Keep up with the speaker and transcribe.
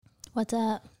What's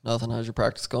up? Nothing. How's your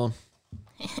practice going?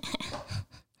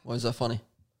 Why is that funny?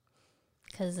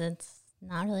 Because it's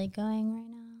not really going right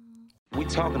now. We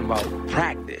talking about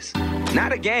practice.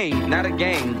 Not a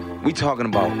game. We talking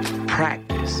about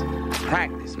practice.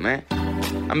 Practice, man.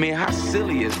 I mean, how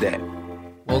silly is that?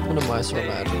 Welcome to Mysore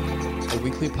Magic, a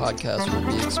weekly podcast where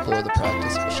we explore the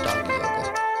practice of Ashtanga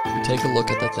Yoga. We take a look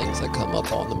at the things that come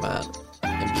up on the mat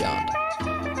and beyond.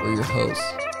 We're your hosts,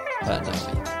 Pat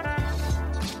and Amy.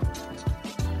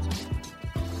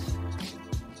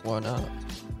 Why not?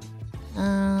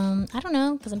 I don't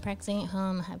know, because I'm practicing at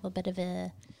home. I have a bit of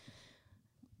a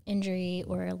injury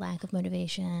or a lack of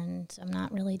motivation, so I'm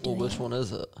not really doing Well, which one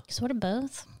is it? Sort of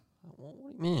both. What do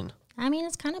you mean? I mean,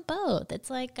 it's kind of both. It's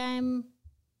like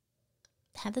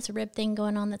have this rib thing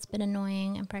going on that's been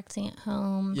annoying. I'm practicing at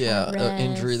home. Yeah, kind of an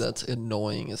injury rest. that's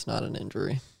annoying is not an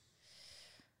injury.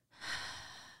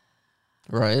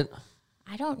 Right?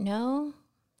 I don't know.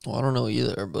 Well, I don't know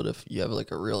either, but if you have like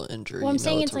a real injury, Well, I'm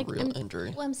saying it's it's a like real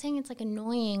injury. Well, I'm saying it's like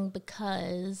annoying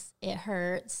because it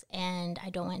hurts and I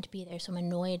don't want it to be there, so I'm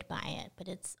annoyed by it. But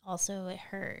it's also it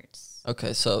hurts.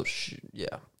 Okay, so yeah,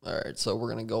 all right. So we're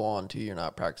gonna go on to you're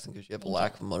not practicing because you have a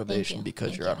lack of motivation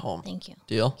because you're at home. Thank you.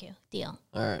 Deal. Thank you. Deal.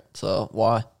 All right. So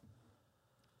why?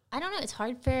 I don't know. It's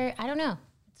hard for. I don't know.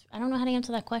 I don't know how to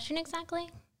answer that question exactly.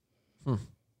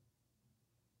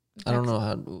 I don't know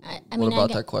how. What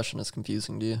about that question is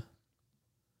confusing to you?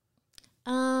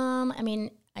 I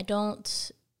mean, I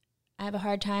have a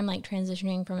hard time like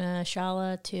transitioning from a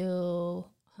shala to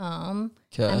home.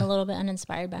 Okay. I'm a little bit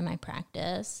uninspired by my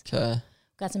practice. Okay.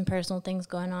 Got some personal things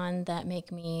going on that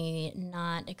make me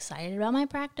not excited about my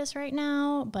practice right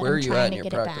now, but Where are I'm you trying at to in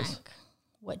get your it practice? back.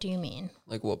 What do you mean?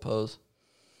 Like what pose?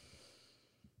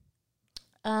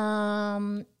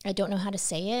 I don't know how to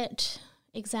say it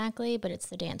exactly, but it's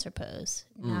the dancer pose.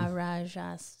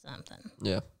 Naraja something.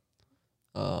 Yeah.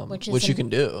 Which Which is you can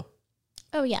do.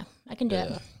 Oh yeah, I can do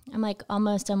Yeah. it. I'm like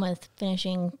almost done with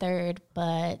finishing third,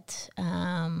 but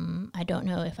I don't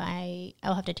know if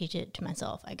I'll have to teach it to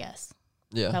myself, I guess.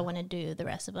 If I Yeah. want to do the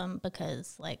rest of them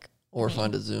because like Or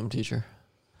find a Zoom teacher.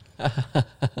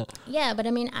 yeah, but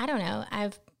I mean, I don't know.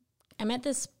 I'm at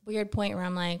this weird point where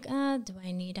I'm like, do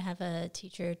I need to have a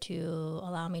teacher to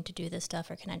allow me to do this stuff,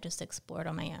 or can I just explore it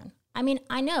on my own? I mean,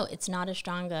 I know it's not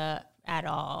Ashtanga at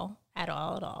all.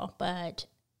 But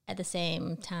at the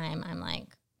same time, I'm like,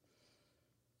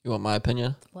 You want my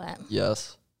opinion? what?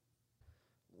 Yes.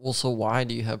 Well, so why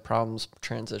do you have problems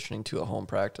transitioning to a home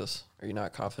practice? Are you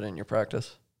not confident in your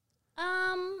practice?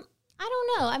 I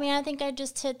don't know. I mean, I think I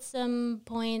just hit some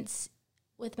points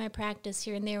with my practice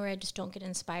here and there where I just don't get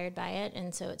inspired by it.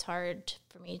 And so it's hard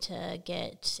for me to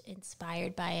get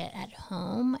inspired by it at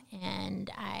home. And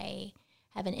I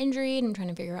have an injury and I'm trying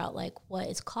to figure out like what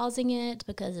is causing it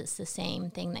because it's the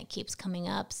same thing that keeps coming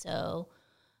up. So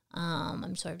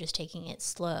I'm sort of just taking it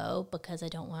slow because I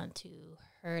don't want to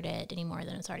hurt it any more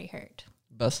than it's already hurt.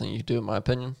 Best thing you could do, in my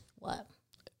opinion, What?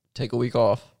 take a week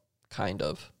off, kind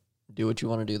of. Do what you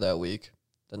want to do that week,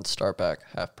 then start back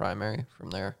half primary from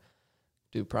there.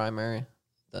 Do primary,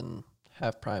 then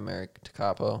half primary to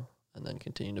capo, and then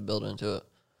continue to build into it,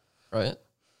 right?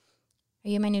 Are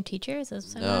you my new teacher? Is this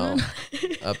what's going No, on?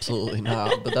 absolutely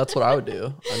not. But that's what I would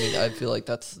do. I mean, I feel like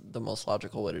that's the most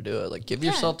logical way to do it. Like, give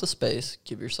yourself the space,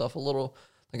 give yourself a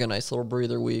nice little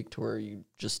breather week to where you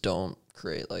just don't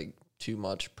create like too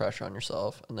much pressure on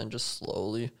yourself, and then just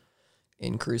slowly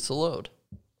increase the load.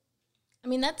 I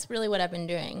mean, that's really what I've been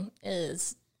doing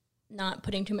is not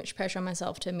putting too much pressure on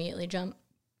myself to immediately jump,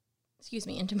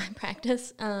 into my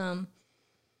practice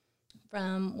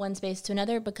from one space to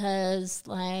another because,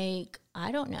 like,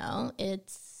 I don't know.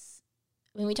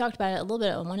 We talked about it a little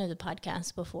bit on one of the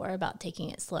podcasts before about taking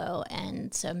it slow.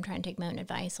 And so I'm trying to take my own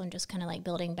advice on just kind of like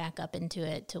building back up into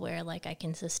it to where like I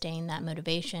can sustain that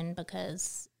motivation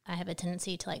because I have a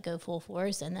tendency to like go full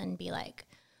force and then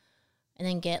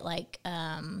get like,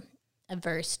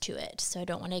 averse to it. So I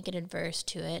don't want to get adverse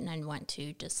to it and I want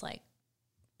to just like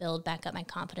build back up my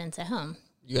confidence at home.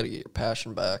 You got to get your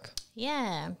passion back.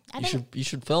 Yeah. You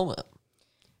should film it.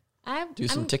 Do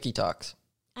some I'm- TikToks.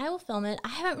 I will film it. I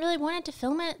haven't really wanted to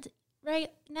film it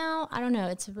right now. I don't know.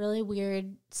 It's a really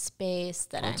weird space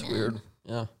that That's I'm in. weird.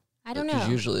 Yeah. I don't know. Because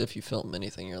usually if you film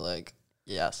anything, you're like,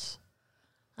 yes.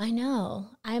 I know.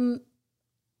 I'm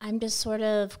just sort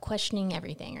of questioning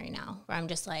everything right now where I'm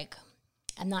just like,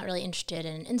 I'm not really interested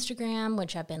in Instagram,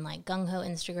 which I've been like gung-ho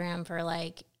Instagram for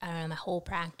like, I don't know, my whole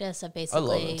practice. I've basically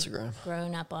love Instagram.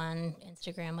 grown up on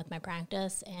Instagram with my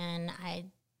practice and I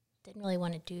didn't really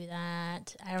want to do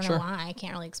that. I don't know why. I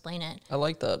can't really explain it. I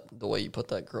like that, the way you put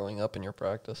that growing up in your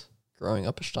practice. Growing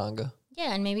up Ashtanga.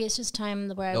 Yeah, and maybe it's just time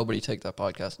where Nobody take that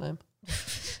podcast name.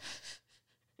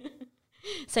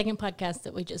 second podcast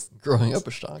that we just Growing Up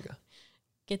Ashtanga.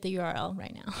 get the URL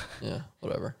right now. Yeah,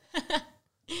 whatever.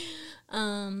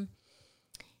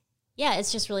 Yeah,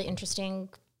 it's just really interesting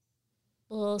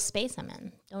little space I'm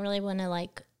in. Don't really want to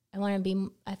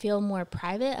I feel more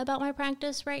private about my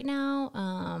practice right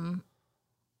now.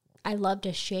 I love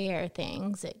to share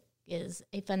things. It is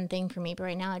a fun thing for me, but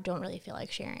right now I don't really feel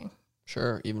like sharing.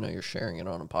 Sure, even though you're sharing it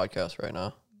on a podcast right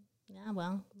now. Yeah,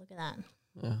 well, look at that.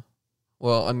 Yeah.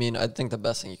 Well, I mean, I think the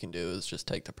best thing you can do is just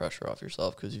take the pressure off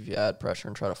yourself, because if you add pressure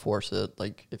and try to force it,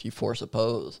 like if you force a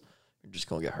pose, you're just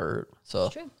going to get hurt. So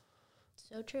It's true.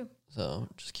 So true. So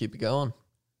just keep it going.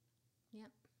 Yep.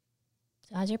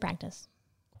 So how's your practice?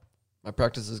 My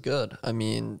practice is good. I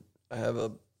mean, I have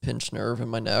a pinched nerve in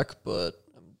my neck, but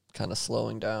I'm kind of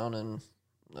slowing down and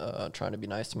trying to be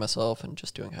nice to myself and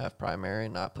just doing half primary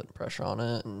and not putting pressure on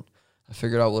it. And I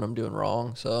figured out what I'm doing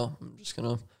wrong, so I'm just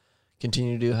going to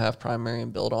continue to do half primary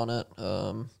and build on it.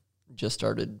 Just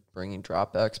started bringing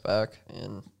dropbacks back,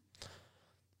 and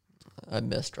I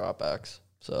miss dropbacks,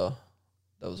 so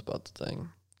that was about the thing.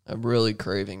 I'm really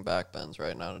craving back bends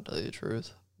right now, to tell you the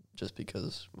truth, just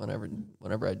because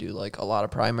whenever I do like a lot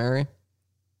of primary,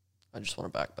 I just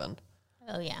want to back bend.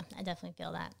 Oh, yeah, I definitely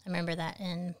feel that. I remember that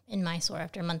in Mysore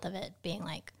after a month of it being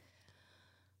like,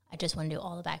 I just want to do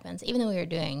all the back bends. Even though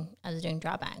I was doing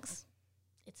drawbacks,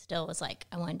 it still was like,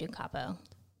 I want to do capo.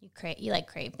 You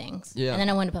crave things. Yeah. And then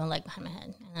I wanted to put my leg behind my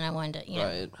head. And then I wanted to,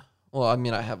 Right. Well, I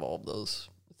mean, I have all of those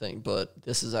things, but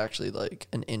this is actually like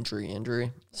an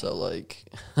injury. So like,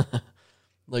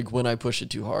 like when I push it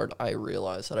too hard, I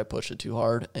realize that I push it too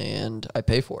hard and I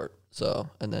pay for it. So,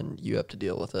 and then you have to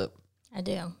deal with it. I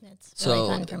do. It's really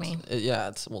fun for me.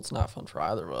 It's not fun for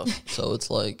either of us. So it's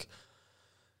like,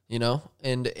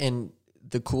 and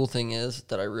the cool thing is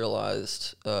that I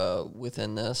realized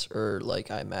within this, or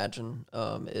like I imagine,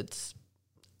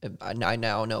 I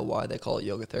now know why they call it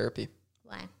yoga therapy.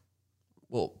 Why?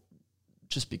 Well,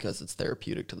 just because it's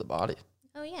therapeutic to the body.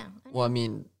 Oh, yeah. Well, I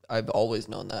mean, I've always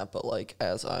known that, but like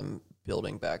as I'm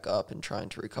building back up and trying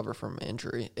to recover from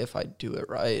injury, if I do it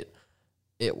right,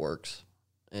 it works.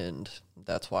 And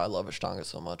that's why I love Ashtanga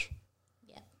so much.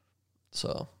 Yeah.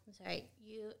 So. Sorry,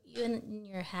 you in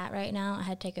your hat right now, I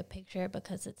had to take a picture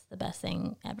because it's the best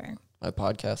thing ever. My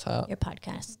podcast hat? Your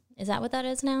podcast. Is that what that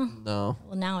is now? No.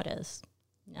 Well, now it is.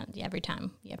 No, every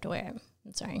time you have to wear it.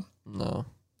 I'm sorry. No.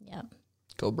 Yep.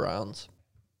 Go Browns.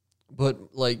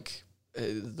 But like,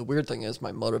 the weird thing is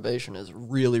my motivation is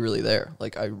really, really there.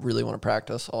 Like, I really want to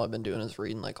practice. All I've been doing is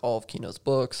reading like all of Keno's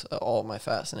books. All of my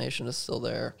fascination is still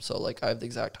there. So like, I have the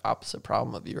exact opposite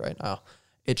problem of you right now.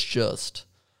 It's just,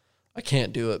 I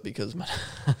can't do it because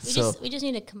we just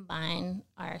need to combine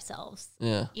ourselves.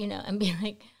 Yeah. And be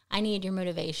like, I need your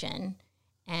motivation,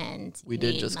 and we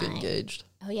did just get engaged.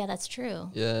 Oh yeah, that's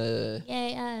true. Yeah.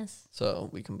 Yay us. So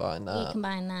we combine that. We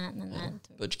combine that, and then that.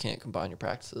 But you can't combine your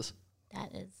practices.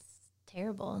 That is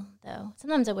terrible, though.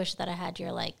 Sometimes I wish that I had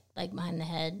your like behind the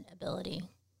head ability.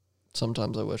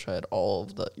 Sometimes I wish I had all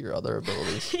of your other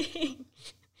abilities.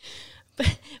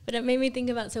 But it made me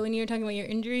think about, so when you were talking about your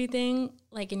injury thing,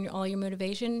 like in all your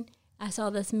motivation, I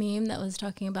saw this meme that was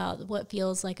talking about what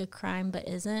feels like a crime but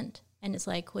isn't. And it's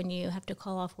like when you have to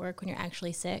call off work when you're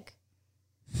actually sick.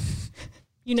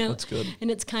 That's good. And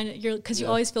it's kind of, because you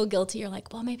always feel guilty. You're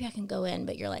like, well, maybe I can go in,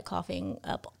 but you're like coughing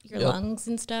up your lungs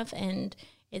and stuff. And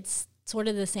it's sort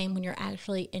of the same when you're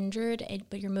actually injured,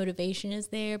 but your motivation is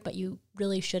there, but you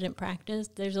really shouldn't practice.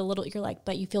 There's a little, you're like,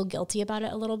 but you feel guilty about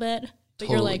it a little bit. But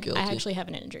totally, you're like, guilty. I actually have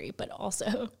an injury, but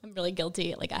also I'm really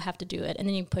guilty. Like, I have to do it. And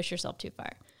then you push yourself too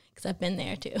far, because I've been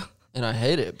there too. And I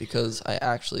hate it because I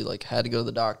actually had to go to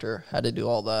the doctor, had to do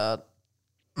all that.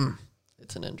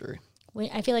 It's an injury.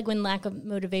 I feel like when lack of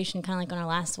motivation, kind of like on our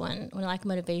last one, when lack of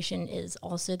motivation is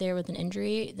also there with an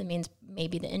injury, that means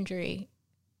maybe the injury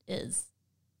is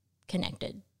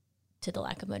connected to the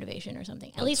lack of motivation or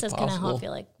something. At least that's kind of how I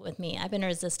feel like with me. I've been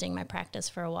resisting my practice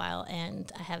for a while,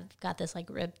 and I have got this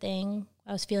rib thing.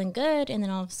 I was feeling good, and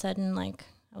then all of a sudden I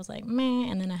was like,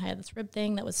 meh, and then I had this rib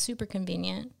thing that was super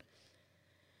convenient.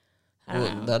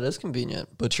 That is convenient,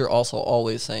 but you're also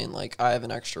always saying I have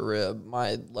an extra rib.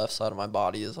 My left side of my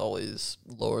body is always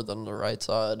lower than the right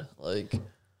side.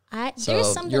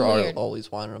 There's something you're weird. Always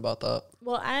whining about that.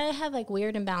 Well, I have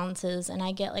weird imbalances, and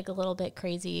I get a little bit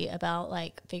crazy about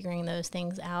figuring those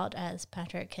things out, as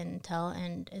Patrick can tell,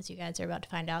 and as you guys are about to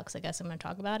find out, because I guess I'm going to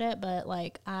talk about it. But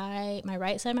my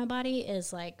right side of my body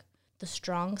is the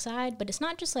strong side, but it's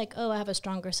not just I have a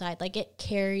stronger side. It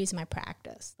carries my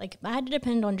practice. If I had to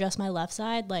depend on just my left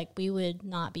side, we would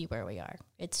not be where we are.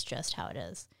 It's just how it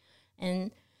is.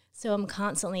 And so I'm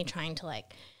constantly trying to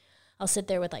like, I'll sit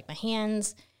there with like my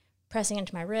hands pressing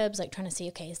into my ribs, like trying to see,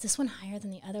 okay, is this one higher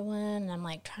than the other one? And I'm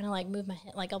like trying to like move my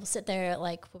head. Like I'll sit there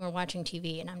like when we're watching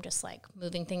TV and I'm just like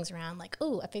moving things around like,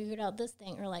 oh, I figured out this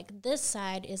thing. Or like this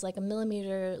side is like a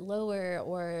millimeter lower,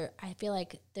 or I feel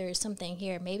like there's something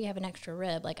here. Maybe I have an extra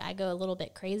rib. Like I go a little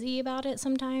bit crazy about it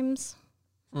sometimes.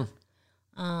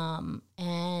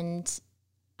 And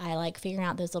I like figuring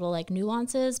out those little like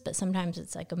nuances, but sometimes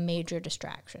it's like a major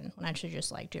distraction when I should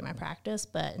just like do my practice.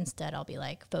 But instead I'll be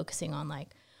like focusing on like,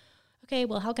 okay,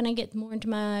 well, how can I get more into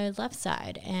my left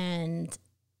side? And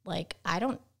like, I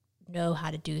don't know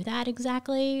how to do that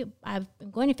exactly. I'm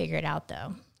going to figure it out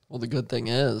though. Well, the good thing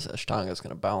is Ashtanga's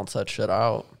going to balance that shit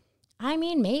out. I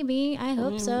mean, maybe. I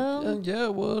hope so. Yeah,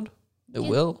 it would. It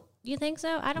will. You think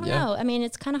so? I don't know. I mean,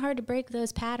 it's kind of hard to break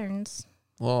those patterns.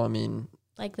 Well, I mean,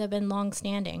 like they've been long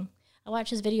standing. I watched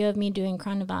this video of me doing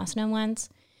Kranavasana once,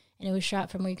 and it was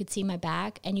shot from where you could see my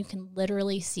back, and you can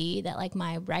literally see that like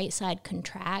my right side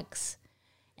contracts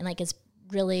and like it's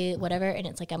really whatever, and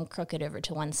it's like I'm crooked over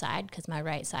to one side because my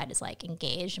right side is like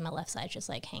engaged and my left side's just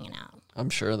like hanging out.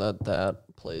 I'm sure that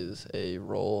plays a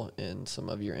role in some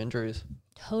of your injuries.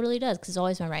 Totally does, because it's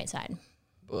always my right side.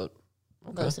 But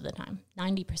okay. Most of the time,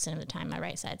 90% of the time, my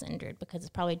right side's injured because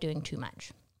it's probably doing too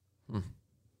much.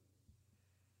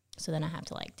 So then I have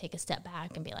to like take a step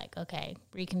back and be like, okay,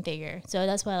 reconfigure. So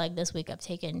that's why like this week I've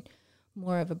taken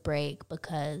more of a break,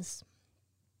 because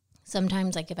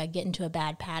sometimes like if I get into a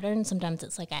bad pattern, sometimes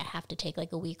it's like I have to take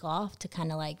like a week off to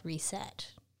kind of like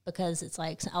reset, because it's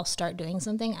like I'll start doing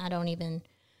something, I don't even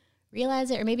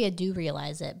realize it, or maybe I do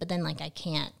realize it, but then like I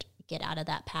can't get out of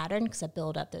that pattern because I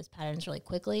build up those patterns really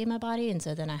quickly in my body. And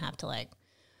so then I have to like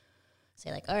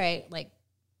say like, all right, like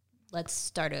let's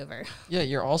start over. Yeah,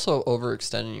 you're also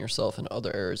overextending yourself in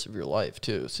other areas of your life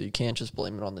too. So you can't just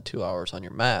blame it on the 2 hours on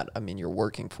your mat. I mean, you're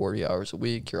working 40 hours a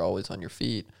week. You're always on your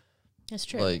feet. That's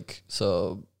true. Like,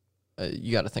 so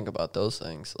you got to think about those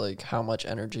things. Like, how much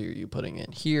energy are you putting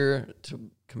in here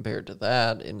compared to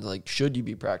that? And like, should you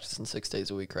be practicing 6 days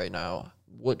a week right now?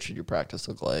 What should your practice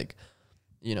look like?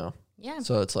 You know? Yeah.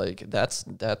 So it's like, that's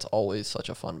always such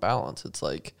a fun balance. It's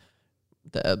like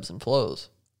the ebbs and flows.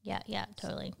 Yeah,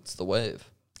 totally. It's the wave.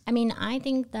 I mean, I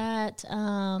think that,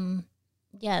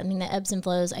 the ebbs and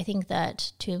flows, I think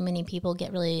that too many people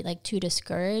get really like too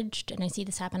discouraged. And I see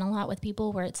this happen a lot with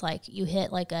people where it's like you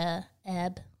hit like a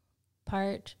ebb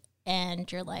part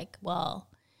and you're like, well,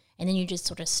 and then you just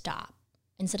sort of stop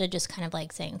instead of just kind of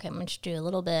like saying, okay, I'm going to do a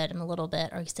little bit,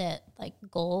 or set like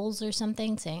goals or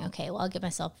something, saying, okay, well, I'll give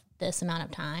myself this amount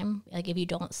of time. Like if you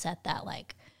don't set that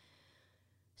like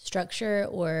structure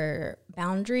or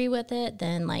boundary with it,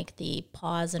 then like the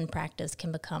pause and practice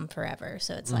can become forever.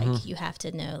 So it's like you have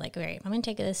to know like, all right, I'm gonna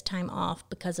take this time off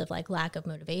because of like lack of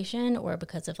motivation or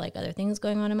because of like other things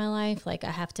going on in my life. Like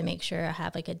I have to make sure I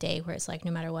have like a day where it's like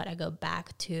no matter what, I go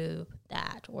back to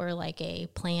that, or like a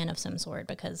plan of some sort,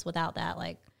 because without that,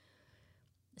 like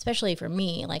especially for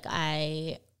me, like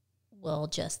I will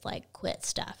just like quit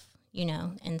stuff, you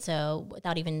know? And so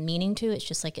without even meaning to, it's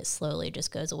just like it slowly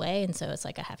just goes away. And so it's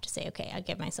like I have to say, okay, I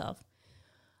give myself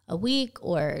a week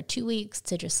or 2 weeks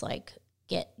to just like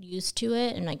get used to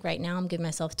it. And like right now I'm giving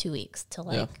myself 2 weeks to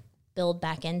like build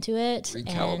back into it.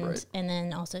 Recalibrate. And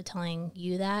then also telling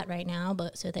you that right now,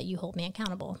 but so that you hold me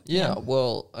accountable. Yeah.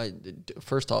 Well,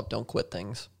 first off, don't quit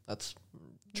things.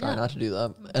 Try not to do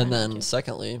that. And then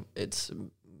secondly, it's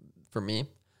for me,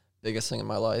 biggest thing in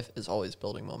my life is always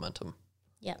building momentum.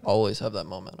 Yeah. Always have that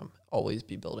momentum. Always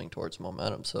be building towards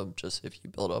momentum. So just if you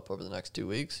build up over the next 2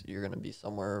 weeks, you're going to be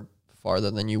somewhere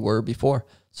farther than you were before.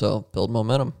 So build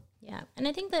momentum. Yeah. And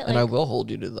I think that, and I will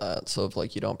hold you to that. So if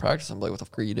like you don't practice, I'm like, what the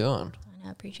fuck are you doing? I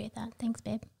appreciate that. Thanks,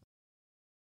 babe.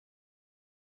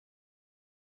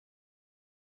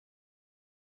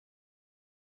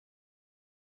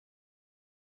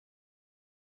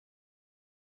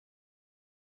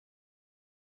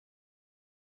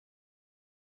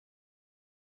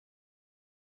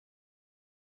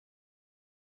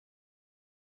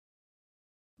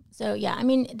 So, yeah, I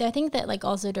mean, I think that like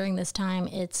also during this time,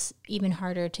 it's even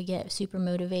harder to get super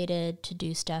motivated to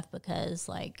do stuff because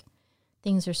like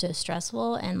things are so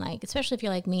stressful. And like, especially if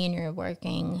you're like me and you're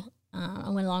working, I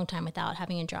went a long time without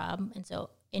having a job. And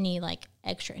so any like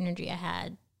extra energy I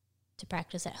had to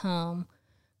practice at home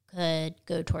could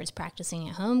go towards practicing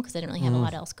at home because I didn't really have a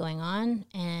lot else going on.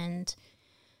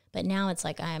 But now it's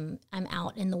like I'm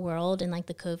out in the world, in like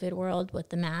the COVID world with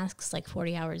the masks, like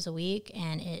 40 hours a week,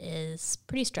 and it is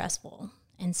pretty stressful.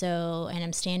 And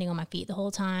I'm standing on my feet the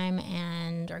whole time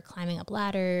or climbing up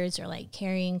ladders or like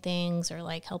carrying things or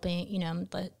like helping, you know,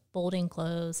 folding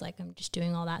clothes, like I'm just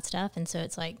doing all that stuff. And so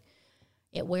it's like,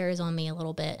 it wears on me a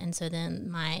little bit. And so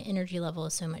then my energy level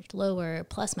is so much lower,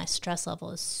 plus my stress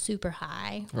level is super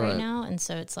high right now. And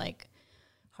so it's like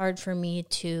hard for me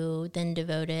to then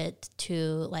devote it to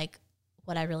like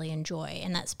what I really enjoy.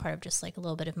 And that's part of just like a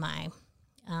little bit of my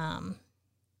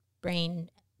brain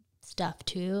stuff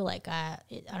too. Like I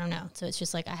don't know. So it's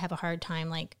just like I have a hard time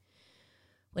like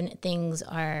when things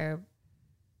are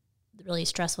really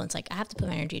stressful. It's like I have to put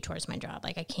my energy towards my job.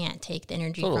 Like I can't take the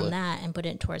energy from that and put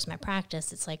it towards my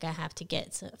practice. It's like I have to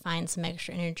find some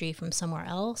extra energy from somewhere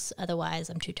else. Otherwise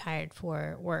I'm too tired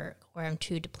for work or I'm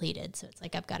too depleted. So it's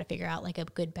like I've got to figure out like a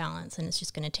good balance, and it's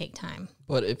just going to take time.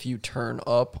 But if you turn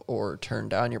up or turn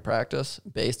down your practice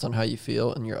based on how you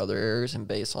feel in your other areas and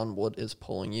based on what is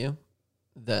pulling you,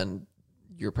 then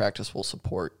your practice will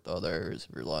support the other areas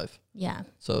of your life. Yeah.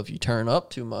 So if you turn up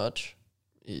too much,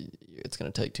 it's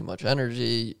going to take too much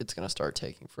energy. It's going to start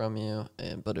taking from you.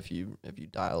 But if you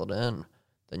dial it in,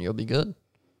 then you'll be good.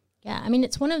 Yeah, I mean,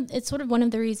 it's sort of one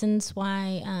of the reasons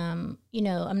why, you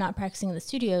know, I'm not practicing in the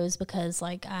studios, because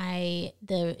like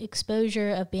the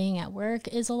exposure of being at work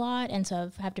is a lot. And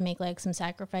so I have to make like some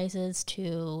sacrifices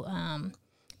to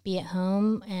be at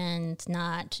home and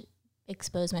not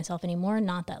expose myself anymore.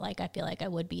 Not that like I feel like I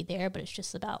would be there, but it's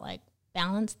just about like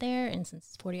balance there. And since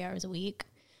it's 40 hours a week,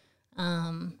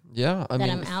 yeah, I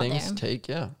mean, things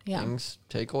things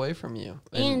take away from you,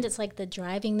 and it's like the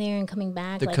driving there and coming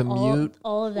back, the like commute,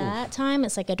 all of that time.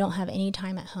 It's like I don't have any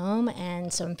time at home,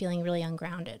 and so I'm feeling really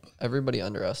ungrounded. Everybody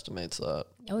underestimates that.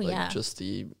 Oh like yeah, just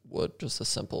a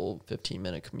simple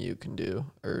 15-minute commute can do,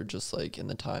 or just like in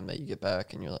the time that you get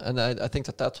back, and I think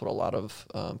that's what a lot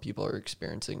of people are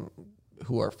experiencing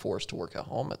who are forced to work at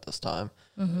home at this time,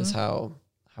 is how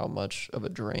much of a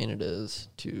drain it is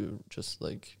to just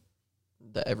like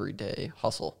the everyday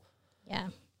hustle. Yeah.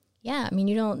 I mean,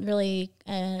 you don't really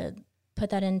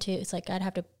put that into, it's like I'd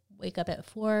have to wake up at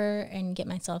 4 and get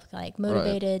myself like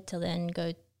motivated to then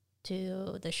go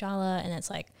to the Shala, and it's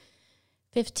like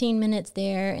 15 minutes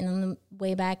there, and then the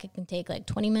way back it can take like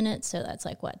 20 minutes. So that's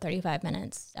like 35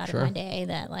 minutes out of my day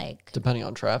that like depending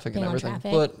on traffic and everything.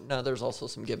 But now there's also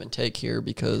some give and take here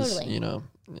because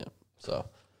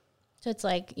So it's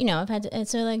like, you know, I've had to, and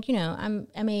so like, you know,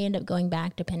 I may end up going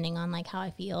back depending on like how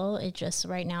I feel. It just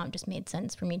right now, it just made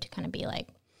sense for me to kind of be like,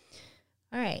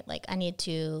 all right, like I need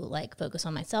to like focus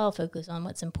on myself, focus on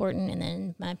what's important, and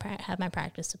then have my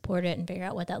practice support it and figure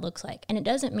out what that looks like. And it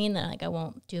doesn't mean that like I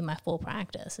won't do my full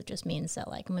practice. It just means that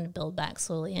like I'm going to build back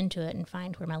slowly into it and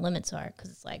find where my limits are. Cause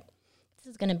it's like, this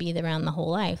is going to be around the whole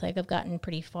life. Like I've gotten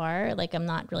pretty far. Like I'm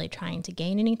not really trying to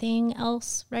gain anything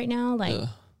else right now. Like,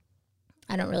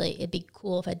 I don't really, it'd be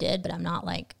cool if I did, but I'm not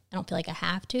like, I don't feel like I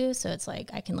have to. So it's like,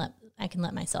 I can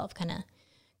let myself kind of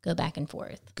go back and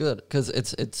forth. Good. Cause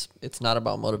it's not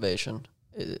about motivation.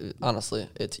 Honestly,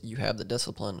 you have the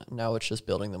discipline. Now it's just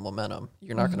building the momentum.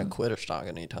 You're not going to quit Ashtanga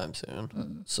anytime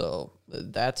soon. So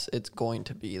it's going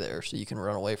to be there. So you can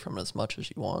run away from it as much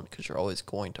as you want, cause you're always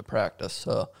going to practice.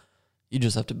 So you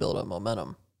just have to build up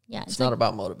momentum. Yeah. It's not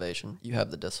about motivation. You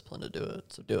have the discipline to do it.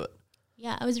 So do it.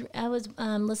 Yeah, I was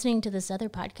listening to this other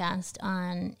podcast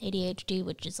on ADHD,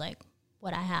 which is like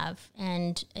what I have,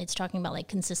 and it's talking about like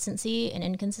consistency and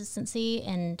inconsistency,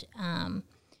 and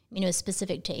you know,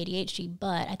 specific to ADHD.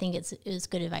 But I think it's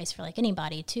good advice for like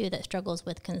anybody too that struggles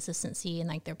with consistency and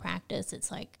like their practice.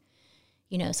 It's like,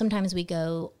 you know, sometimes we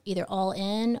go either all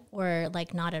in or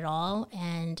like not at all,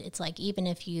 and it's like even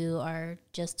if you are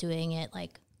just doing it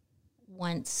like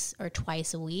once or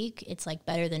twice a week, it's like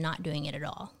better than not doing it at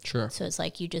all. Sure. So it's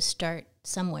like you just start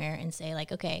somewhere and say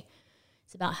like, okay,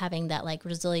 it's about having that like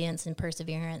resilience and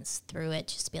perseverance through it.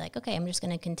 Just be like, okay, I'm just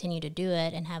going to continue to do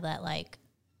it and have that like,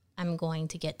 I'm going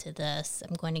to get to this,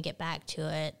 I'm going to get back to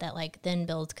it. That like then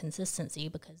builds consistency,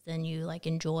 because then you like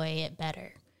enjoy it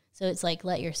better. So it's like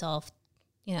let yourself,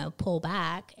 you know, pull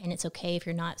back, and it's okay if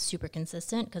you're not super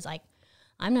consistent, because like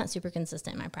I'm not super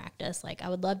consistent in my practice. Like I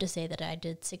would love to say that I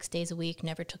did 6 days a week,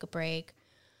 never took a break,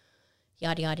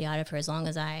 yada, yada, yada, for as long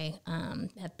as I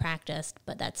have practiced,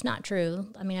 but that's not true.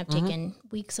 I mean, I've taken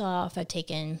weeks off. I've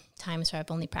taken times where I've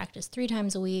only practiced 3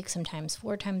 times a week, sometimes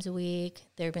 4 times a week.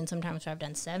 There have been some times where I've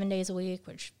done 7 days a week,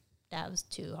 which that was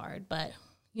too hard. But,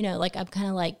 you know, like I've kind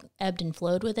of like ebbed and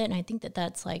flowed with it. And I think that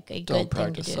that's like a good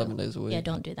thing to do. 7 days a week. Yeah,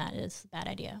 don't do that. It's a bad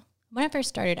idea. When I first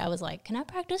started, I was like, can I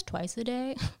practice twice a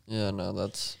day? Yeah, no,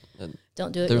 that's...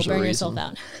 Don't do it. You'll burn yourself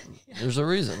out. There's a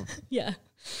reason. Yeah.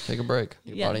 Take a break.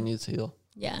 Your body needs to heal.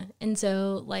 Yeah. And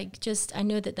so like, just, I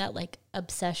know that like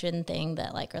obsession thing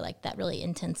that like, or like that really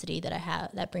intensity that I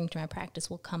have that bring to my practice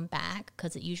will come back,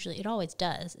 because it always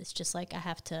does. It's just like, I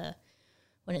have to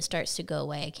when it starts to go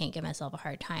away, I can't give myself a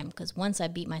hard time, because once I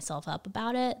beat myself up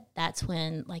about it, that's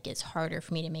when like it's harder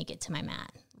for me to make it to my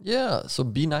mat. Yeah, so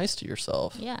be nice to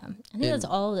yourself. Yeah, I think that's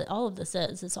all of this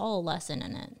is. It's all a lesson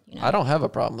in it. You know, I don't have a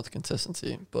problem with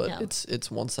consistency, but No. it's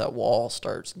once that wall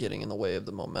starts getting in the way of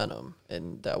the momentum,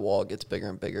 and that wall gets bigger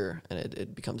and bigger, and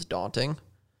it becomes daunting.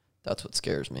 That's what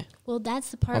scares me. Well, that's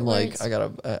the part I'm where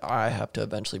like, I have to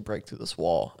eventually break through this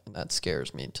wall, and that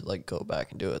scares me to like go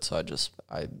back and do it. So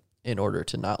in order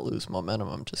to not lose momentum,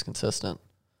 I'm just consistent.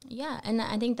 yeah, and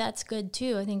I think that's good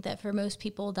too. I think that for most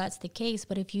people that's the case.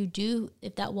 But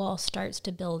if that wall starts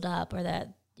to build up, or that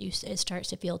it starts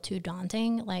to feel too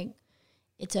daunting, like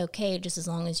it's okay just as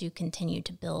long as you continue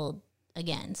to build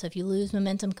again. So if you lose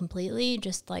momentum completely,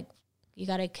 just like you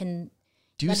gotta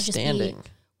Do standing.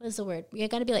 What is the word? You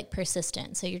got to be like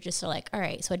persistent. So you're just sort of like, all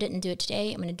right, so I didn't do it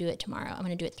today. I'm going to do it tomorrow. I'm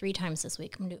going to do it 3 times this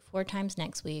week. I'm going to do it 4 times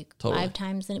next week, Totally. 5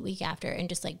 times the week after, and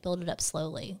just like build it up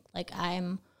slowly. Like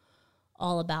I'm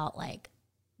all about like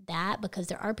that, because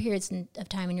there are periods of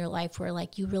time in your life where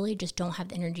like you really just don't have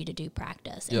the energy to do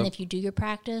practice. And Yep. if you do your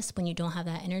practice when you don't have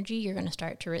that energy, you're going to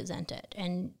start to resent it.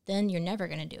 And then you're never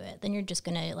going to do it. Then you're just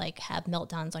going to like have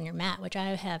meltdowns on your mat, which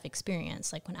I have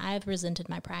experienced. Like when I've resented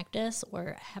my practice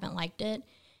or haven't liked it,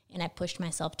 and I pushed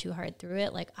myself too hard through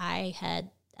it, like I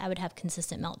would have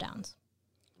consistent meltdowns.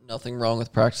 Nothing wrong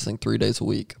with practicing 3 days a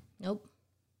week. Nope.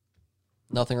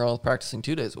 Nothing wrong with practicing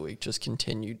 2 days a week. Just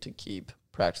continue to keep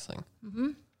practicing.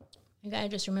 You gotta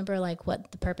just remember like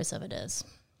what the purpose of it is.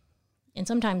 And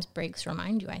sometimes breaks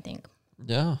remind you, I think.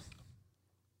 Yeah.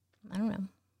 I don't know.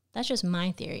 That's just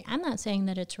my theory. I'm not saying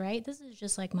that it's right. This is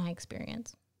just like my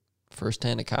experience.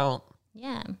 First-hand account.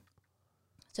 Yeah.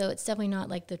 So it's definitely not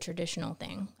like the traditional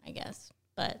thing, I guess.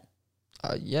 But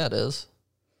Yeah, it is.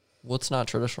 What's not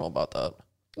traditional about that?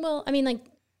 well, I mean, like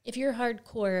if you're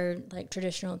hardcore like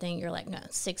traditional thing, you're like, no,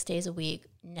 6 days a week,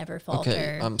 never falter.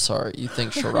 Okay, I'm sorry. You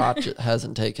think Sriracha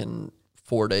hasn't taken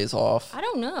 4 days off? I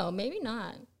don't know. Maybe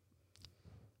not.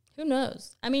 Who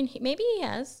knows? I mean, maybe he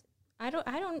has. I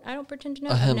don't pretend to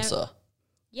know. Ahimsa.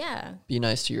 Yeah. Be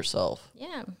nice to yourself.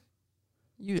 Yeah.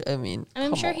 I'm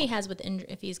I'm sure on. he has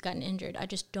if he's gotten injured. I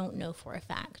just don't know for a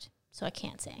fact, so I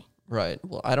can't say. Right.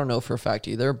 Well, I don't know for a fact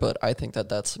either, but I think that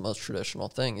that's the most traditional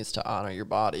thing, is to honor your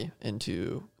body and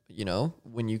to,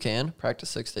 when you can, practice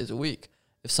 6 days a week.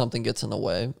 If something gets in the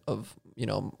way of,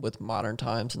 with modern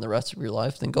times and the rest of your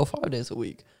life, then go 5 days a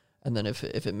week. And then if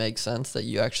it makes sense that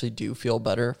you actually do feel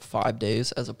better 5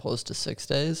 days as opposed to 6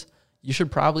 days, you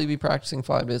should probably be practicing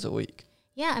 5 days a week.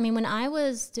 Yeah, I mean,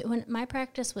 when my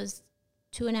practice was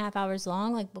 2.5 hours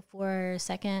long, like before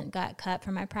second got cut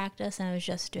from my practice and I was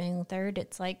just doing third,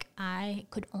 it's like I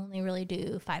could only really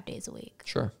do 5 days a week.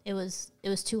 Sure. It was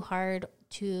too hard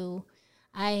to,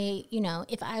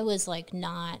 if I was like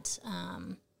not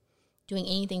doing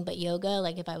anything but yoga,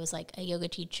 like if I was like a yoga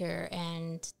teacher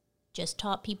and just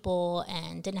taught people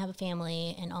and didn't have a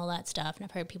family and all that stuff, and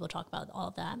I've heard people talk about all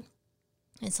of that,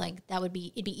 it's like it'd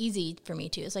be easy for me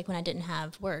to. It's like when I didn't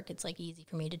have work, it's like easy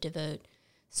for me to devote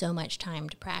so much time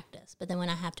to practice. But then when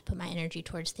I have to put my energy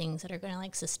towards things that are going to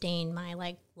like sustain my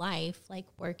like life, like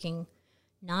working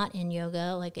not in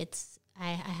yoga, like I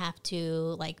have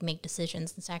to like make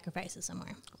decisions and sacrifices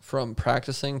somewhere. From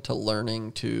practicing to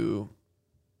learning to,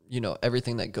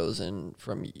 everything that goes in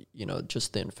from,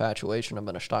 just the infatuation of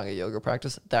an Ashtanga yoga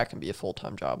practice, that can be a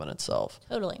full-time job in itself.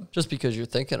 Totally. Just because you're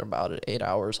thinking about it 8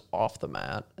 hours off the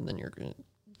mat, and then you're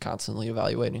constantly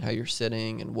evaluating how you're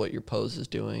sitting and what your pose is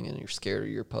doing, and you're scared of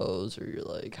your pose, or you're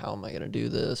like, how am I going to do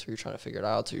this? Or you're trying to figure it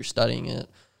out, so you're studying it.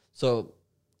 So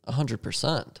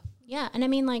 100%. Yeah, and I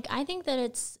mean, like, I think that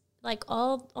it's like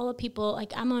all the people,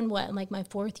 like I'm on like my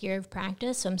 4th year of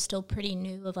practice, so I'm still pretty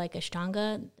new of like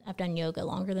Ashtanga. I've done yoga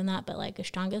longer than that, but like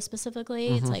Ashtanga specifically,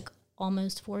 it's like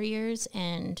almost 4 years,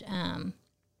 and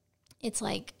it's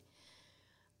like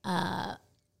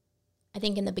I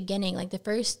think in the beginning, like the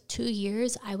first 2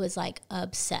 years, I was like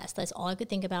obsessed. That's all I could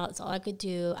think about. That's all I could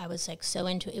do. I was like so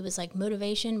into it. It was like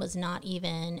motivation was not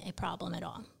even a problem at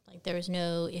all. Like there was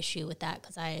no issue with that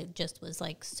because I just was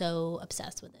like so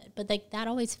obsessed with it. But like that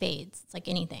always fades. It's like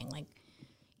anything. Like,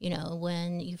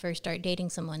 when you first start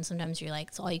dating someone, sometimes you're like,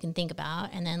 it's all you can think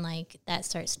about. And then like that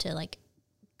starts to like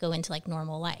go into like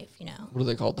normal life, What do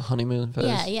they call it? The honeymoon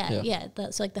phase? Yeah.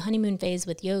 So like the honeymoon phase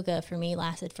with yoga for me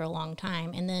lasted for a long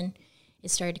time. And then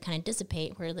it started to kind of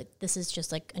dissipate where like this is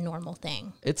just like a normal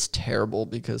thing. It's terrible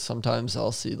because sometimes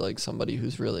I'll see like somebody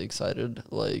who's really excited,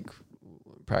 like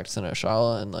practicing a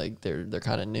shala, and like they're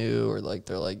kind of new, or like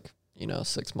they're like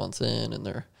 6 months in, and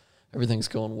they're everything's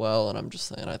going well, and I'm just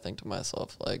saying, I think to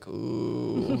myself, like,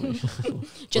 ooh,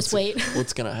 just wait.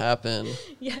 What's gonna happen?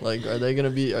 Yeah. Like, are they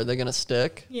gonna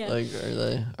stick? Yeah. Like,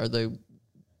 are they?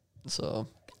 So.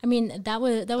 I mean, that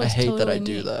was. I hate totally that I me.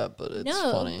 do that, but it's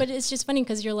funny. But it's just funny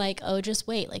because you're like, oh, just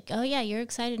wait. Like, oh yeah, you're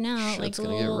excited now. Shit's like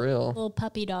gonna get real. Little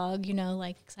puppy dog,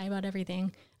 like excited about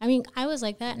everything. I mean, I was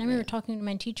like that, and I remember talking to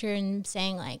my teacher and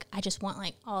saying like, I just want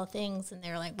like all things, and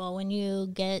they were like, well, when you're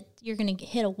gonna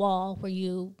hit a wall where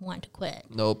you want to quit.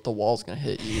 Nope, the wall's gonna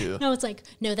hit you. No, it's like,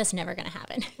 no, that's never gonna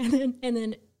happen. and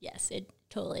then yes, it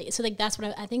totally. So like that's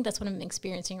what I think that's what I'm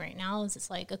experiencing right now. Is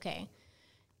it's like, okay.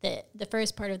 The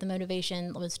first part of the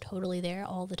motivation was totally there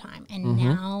all the time. And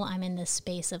now I'm in this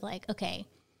space of like, okay,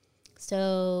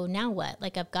 so now what?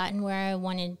 Like I've gotten where I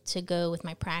wanted to go with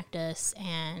my practice,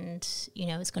 and,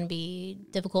 it's going to be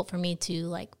difficult for me to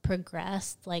like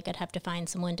progress. Like I'd have to find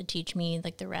someone to teach me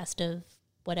like the rest of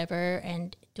whatever.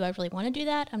 And do I really want to do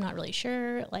that? I'm not really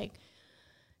sure. Like,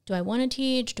 do I want to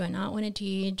teach? Do I not want to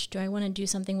teach? Do I want to do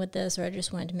something with this, or I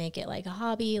just wanted to make it like a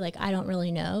hobby? Like I don't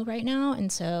really know right now.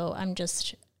 And so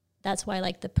that's why I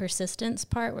like the persistence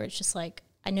part, where it's just like,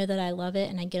 I know that I love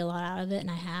it and I get a lot out of it, and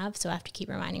I have. So I have to keep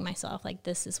reminding myself, like,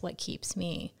 this is what keeps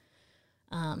me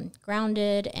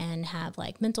grounded and have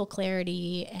like mental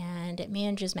clarity, and it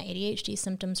manages my ADHD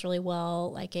symptoms really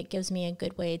well. Like it gives me a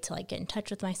good way to like get in touch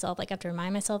with myself. Like I have to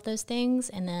remind myself those things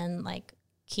and then like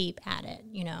keep at it,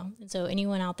 And so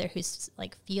anyone out there who's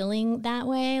like feeling that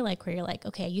way, like where you're like,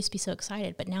 okay, I used to be so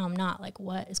excited, but now I'm not, like,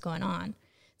 what is going on?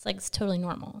 It's like, it's totally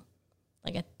normal.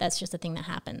 Like that's just a thing that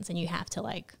happens, and you have to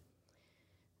like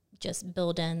just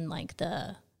build in like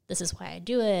this is why I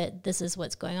do it. This is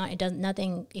what's going on.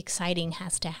 Nothing exciting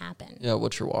has to happen. Yeah.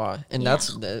 What's your why? And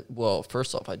well,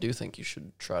 first off, I do think you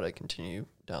should try to continue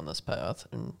down this path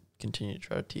and continue to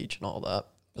try to teach and all that,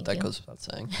 but that goes without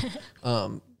saying.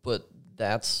 But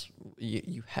that's,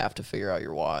 you have to figure out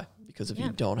your why, because if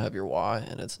you don't have your why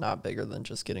and it's not bigger than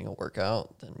just getting a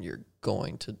workout, then you're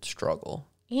going to struggle.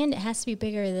 And it has to be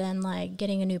bigger than like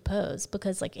getting a new pose,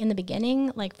 because like in the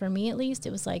beginning, like for me at least,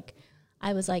 it was like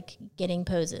I was like getting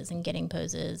poses, and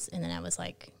then I was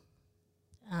like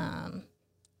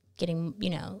getting,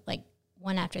 like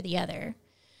one after the other.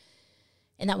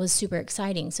 And that was super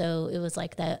exciting. So it was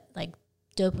like that like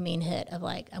dopamine hit of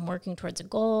like, I'm working towards a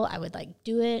goal. I would like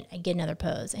do it, I get another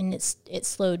pose. And it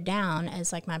slowed down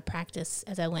as like my practice,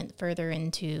 as I went further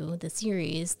into the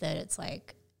series, that it's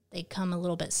like they come a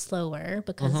little bit slower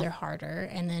because they're harder.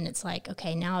 And then it's like,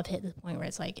 okay, now I've hit the point where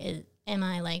it's like, am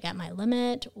I like at my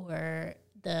limit, or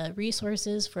the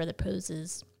resources for the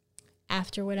poses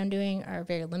after what I'm doing are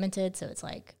very limited. So it's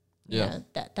like,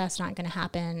 that's not going to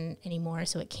happen anymore.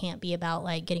 So it can't be about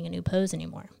like getting a new pose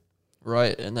anymore.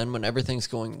 Right. And then when everything's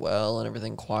going well and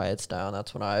everything quiets down,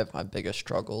 that's when I have my biggest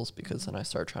struggles, because then I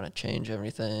start trying to change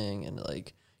everything and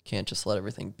like can't just let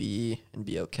everything be and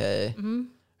be okay.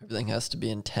 Everything has to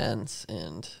be intense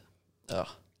and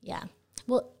yeah.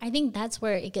 Well, I think that's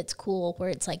where it gets cool, where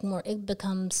it's like it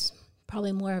becomes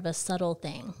probably more of a subtle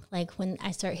thing. Like when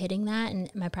I start hitting that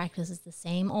and my practice is the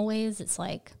same always, it's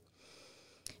like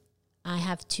I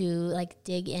have to like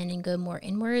dig in and go more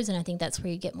inwards. And I think that's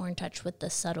where you get more in touch with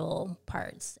the subtle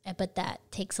parts. But that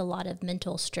takes a lot of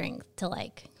mental strength to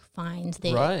like find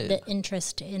the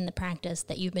interest in the practice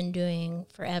that you've been doing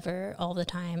forever, all the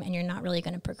time, and you're not really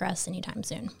going to progress anytime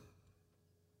soon.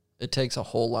 It takes a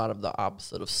whole lot of the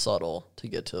opposite of subtle to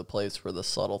get to a place where the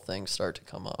subtle things start to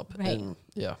come up. Right. And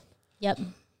yeah. Yep.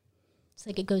 It's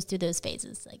like it goes through those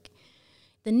phases. Like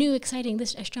the new exciting,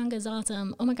 this Ashtanga is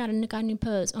awesome. Oh my God, I got a new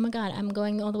pose. Oh my God, I'm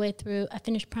going all the way through. I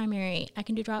finished primary. I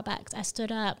can do dropbacks. I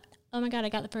stood up. Oh my God, I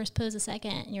got the first pose a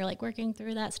second. And you're like working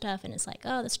through that stuff. And it's like,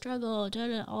 oh, the struggle,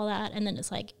 all that. And then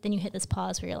it's like, then you hit this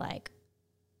pause where you're like,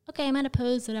 okay, I'm at a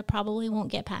pose that I probably won't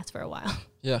get past for a while.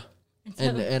 Yeah.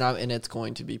 And it's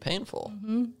going to be painful.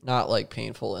 Not like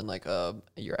painful in like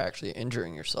you're actually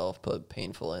injuring yourself, but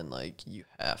painful in like you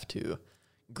have to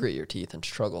grit your teeth and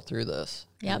struggle through this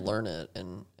and learn it.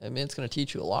 And I mean, it's going to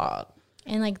teach you a lot.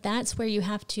 And like that's where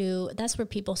that's where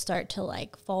people start to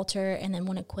like falter and then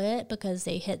want to quit, because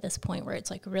they hit this point where it's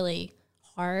like really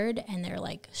hard and they're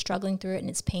like struggling through it and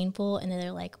it's painful, and then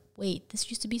they're like, wait, this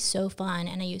used to be so fun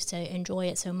and I used to enjoy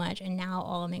it so much, and now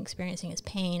all I'm experiencing is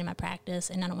pain in my practice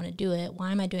and I don't want to do it.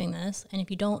 Why am I doing this? And if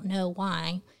you don't know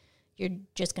why, you're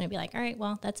just going to be like, all right,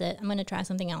 well, that's it. I'm going to try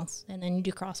something else. And then you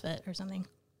do CrossFit or something.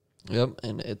 Yep.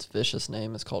 And its vicious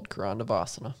name is called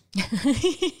Karandavasana.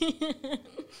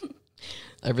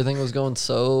 Everything was going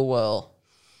so well.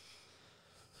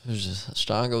 It was just,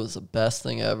 Ashtanga was the best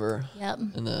thing ever. Yep.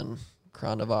 And then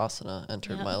Karandavasana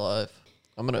entered my life.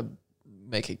 I'm going to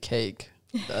make a cake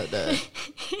that day.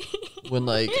 When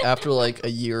like after like a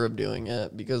year of doing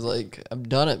it, because like I've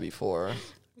done it before.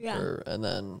 Yeah.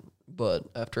 But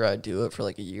after I do it for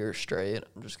like a year straight,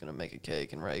 I'm just gonna make a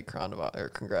cake and write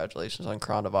congratulations on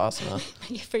Krandavasana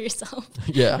For yourself.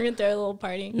 Yeah. We're gonna throw a little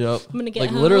party. Yep. I'm gonna get like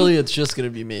home. literally, it's just gonna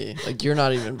be me. Like you're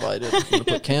not even invited. I'm gonna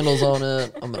put candles on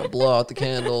it. I'm gonna blow out the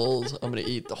candles. I'm gonna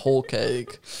eat the whole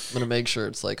cake. I'm gonna make sure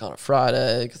it's like on a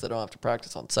Friday because I don't have to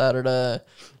practice on Saturday.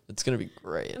 It's gonna be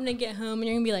great. I'm gonna get home and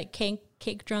you're gonna be like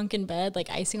cake drunk in bed, like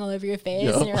icing all over your face,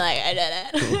 Yep. and you're like, I did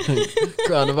it.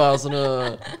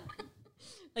 Krandavasana.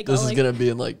 Like This all, is like, gonna be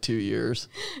in like 2 years.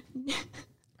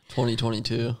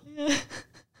 2022.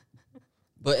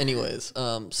 But anyways,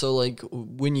 so like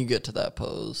when you get to that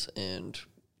pose and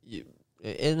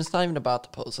it's not even about the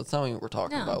pose. That's not what we're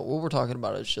talking No. about. What we're talking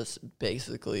about is just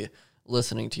basically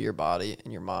listening to your body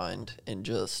and your mind and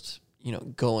just, you know,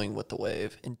 going with the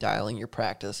wave and dialing your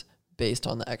practice based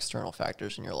on the external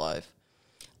factors in your life.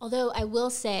 Although I will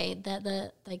say that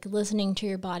the like listening to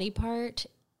your body part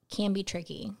can be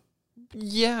tricky,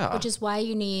 Yeah. which is why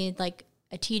you need like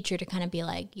a teacher to kind of be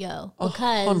like, yo,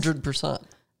 because 100%.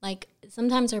 like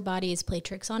sometimes our bodies play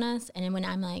tricks on us, and then when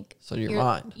I'm like, So your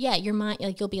mind. yeah, your mind,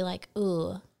 like you'll be like,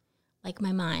 ooh, like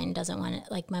my mind doesn't want it,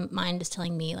 like my mind is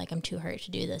telling me like I'm too hurt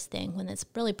to do this thing, when it's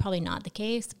really probably not the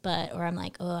case. But or I'm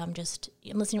like, oh, I'm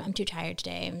listening, I'm too tired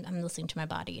today, I'm listening to my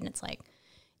body, and it's like,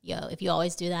 yo, if you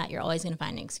always do that, you're always going to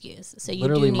find an excuse. So you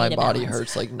Literally, do need my a body balance.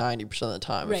 hurts like 90% of the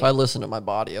time. If Right. I listen to my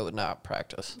body, I would not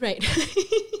practice. Right.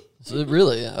 So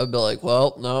really, I'd be like,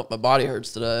 well, no, my body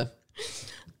hurts today.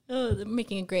 Oh, they're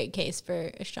making a great case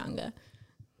for Ashtanga.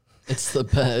 It's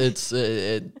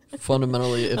it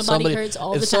fundamentally, if My body somebody hurts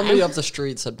all if the somebody time. off the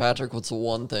street said, Patrick, what's the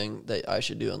one thing that I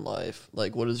should do in life?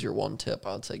 Like, what is your one tip?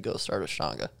 I would say go start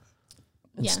Ashtanga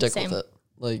and Yeah, stick same. with it.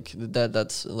 Like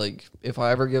that's like, if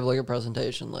I ever give like a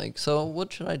presentation, like, so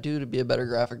what should I do to be a better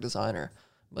graphic designer?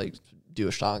 Like, do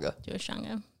Ashtanga. Do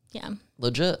Ashtanga. Yeah.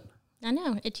 Legit. I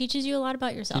know. It teaches you a lot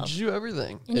about yourself. Teaches you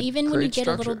everything. And It even when you creates get a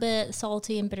structure. little bit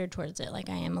salty and bitter towards it, like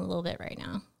I am a little bit right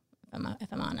now,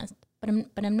 if I'm honest. But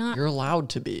I'm not. You're allowed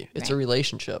to be. It's a Right.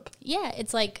 relationship. Yeah,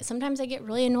 it's like sometimes I get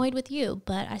really annoyed with you,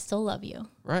 but I still love you,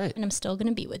 Right. and I'm still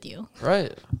gonna be with you.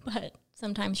 Right. But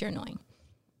sometimes you're annoying.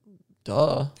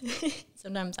 Duh.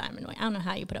 Sometimes I'm annoying. I don't know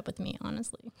how you put up with me,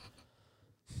 honestly.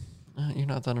 You're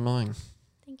not that annoying.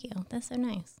 Thank you. That's so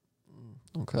nice.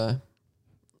 Okay.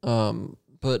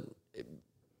 But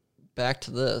back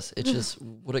to this, it's just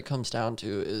what it comes down to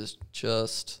is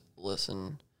just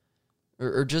listen.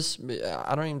 Or just,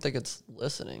 I don't even think it's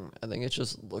listening. I think it's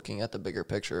just looking at the bigger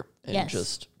picture and Yes.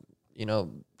 just, you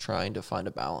know, trying to find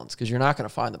a balance, because you're not going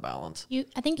to find the balance.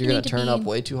 I think You're you going need to to turn be up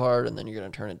way too hard, and then you're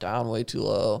going to turn it down way too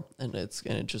low, and it's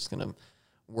just going to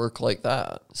work like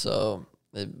that. So,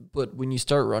 but when you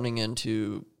start running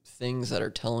into things that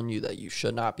are telling you that you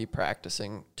should not be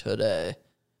practicing today,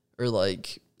 or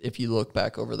like if you look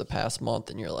back over the past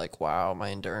month and you're like, wow, my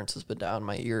endurance has been down,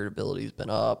 my irritability has been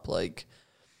up, like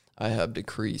I have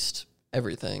decreased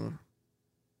everything,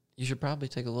 you should probably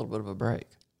take a little bit of a break.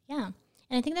 Yeah.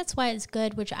 And I think that's why it's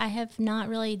good, which I have not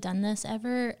really done this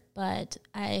ever, but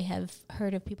I have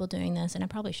heard of people doing this, and I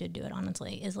probably should do it,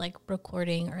 honestly, is like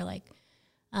recording or like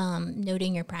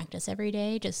noting your practice every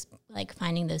day, just like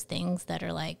finding those things that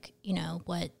are like, you know,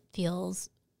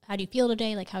 how do you feel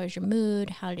today? Like, how is your mood?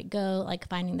 How did it go? Like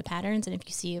finding the patterns. And if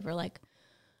you see over like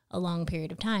a long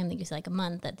period of time, like you say like a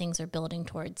month, that things are building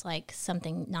towards like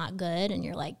something not good, and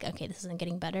you're like, okay, this isn't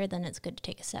getting better, then it's good to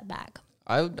take a step back.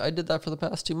 I did that for the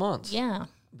past 2 months. Yeah.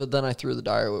 But then I threw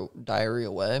the diary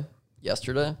away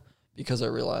yesterday because I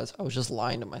realized I was just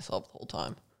lying to myself the whole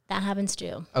time. That happens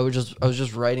too. I was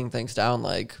just writing things down,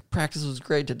 like practice was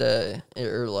great today,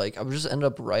 or like I would just end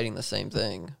up writing the same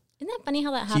thing. Isn't that funny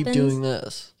how that Keep happens? doing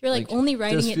this. You're like only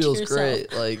writing this it to feels yourself.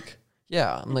 great. Like,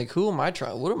 yeah, I'm like, who am I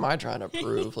trying? What am I trying to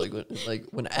prove? Like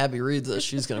when Abby reads this,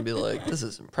 she's gonna be like, this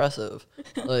is impressive.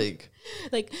 Like,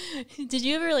 Like, did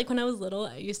you ever, like, when I was little,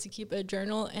 I used to keep a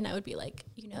journal, and I would be like,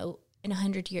 you know, in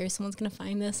 100 years, someone's going to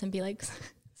find this and be like,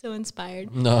 so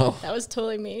inspired. no. That was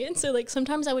totally me. And so, like,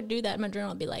 sometimes I would do that in my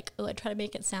journal. I'd be like, oh, I try to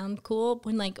make it sound cool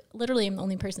when, like, literally I'm the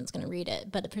only person that's going to read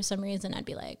it. But for some reason, I'd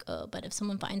be like, oh, but if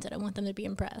someone finds it, I want them to be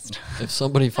impressed. If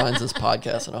somebody finds this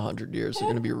podcast in 100 years, they're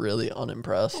gonna be really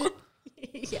unimpressed.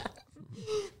 Yeah.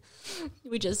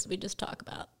 We just talk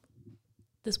about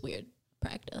this weird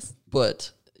practice.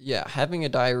 But yeah, having a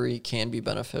diary can be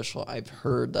beneficial. I've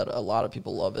heard that a lot of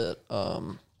people love it.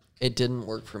 It didn't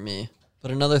work for me.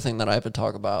 But another thing that I have to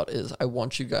talk about is I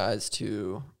want you guys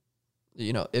to,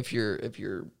 you know, if you're,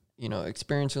 you know,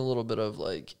 experiencing a little bit of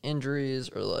like injuries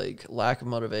or like lack of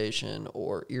motivation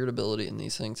or irritability in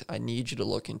these things, I need you to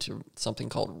look into something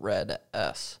called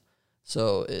RED-S.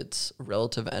 So it's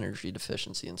relative energy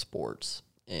deficiency in sports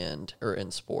or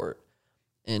in sport.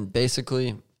 And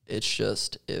basically it's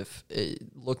just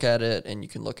look at it, and you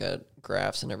can look at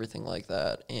graphs and everything like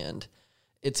that. And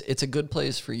it's a good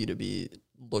place for you to be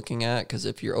looking at, because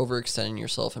if you're overextending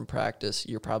yourself in practice,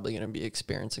 you're probably going to be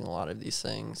experiencing a lot of these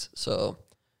things. So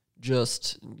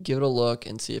just give it a look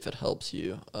and see if it helps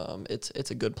you.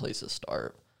 It's a good place to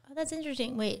start. Oh, that's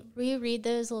interesting. Wait, will you read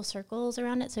those little circles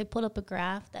around it? So I pulled up a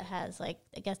graph that has like,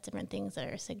 I guess, different things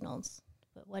that are signals.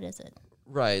 But what is it?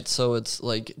 Right. So it's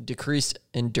like decreased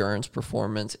endurance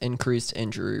performance, increased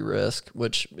injury risk,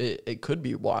 which it could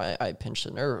be why I pinched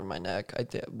a nerve in my neck.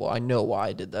 I know why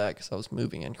I did that, because I was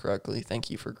moving incorrectly.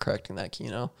 Thank you for correcting that,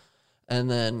 Kino. And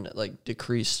then like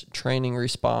decreased training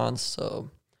response. So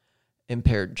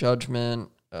impaired judgment,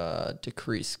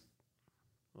 decreased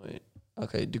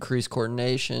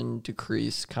coordination,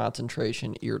 decreased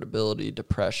concentration, irritability,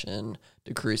 depression,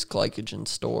 decreased glycogen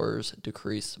stores,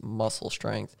 decreased muscle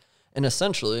strength. And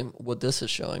essentially what this is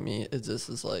showing me is this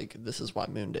is why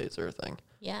moon days are a thing.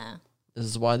 Yeah. This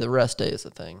is why the rest day is a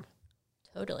thing.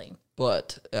 Totally.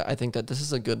 But I think that this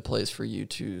is a good place for you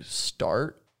to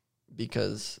start,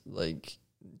 because like,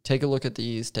 take a look at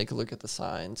these, take a look at the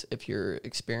signs. If you're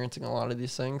experiencing a lot of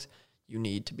these things, you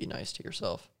need to be nice to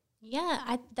yourself.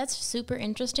 Yeah, that's super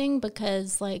interesting,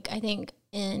 because like I think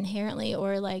inherently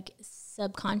or like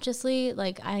subconsciously,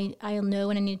 like I'll know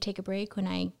when I need to take a break when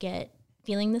I get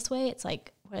feeling this way. It's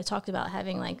like what I talked about,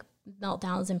 having like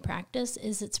meltdowns in practice,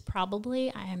 is it's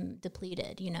probably I am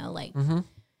depleted, you know, like,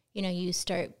 you know, you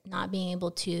start not being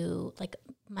able to, like,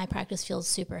 my practice feels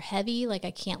super heavy. Like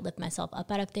I can't lift myself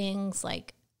up out of things.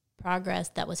 Like progress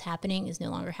that was happening is no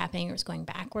longer happening, or it's going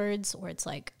backwards, or it's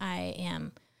like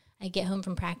I get home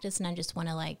from practice and I just want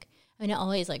to like, I mean, I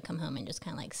always like come home and just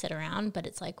kind of like sit around, but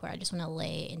it's like where I just want to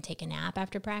lay and take a nap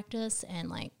after practice, and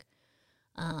like,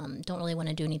 don't really want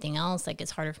to do anything else. Like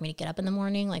it's harder for me to get up in the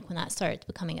morning. Like when that starts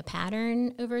becoming a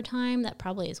pattern over time, that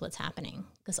probably is what's happening,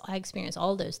 because I experience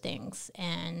all those things.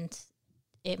 And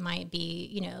it might be,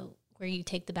 you know, where you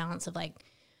take the balance of like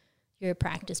your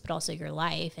practice, but also your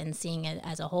life, and seeing it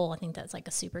as a whole. I think that's like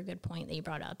a super good point that you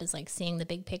brought up, is like seeing the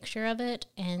big picture of it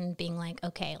and being like,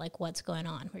 okay, like what's going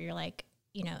on, where you're like,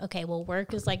 you know, okay, well,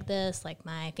 work is like this, like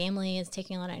my family is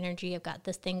taking a lot of energy. I've got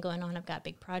this thing going on. I've got a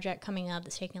big project coming up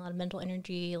that's taking a lot of mental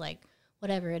energy, like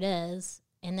whatever it is.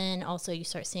 And then also you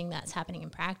start seeing that's happening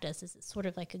in practice. Is it's sort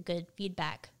of like a good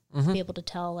feedback to be able to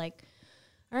tell like,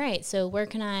 all right, so where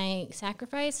can I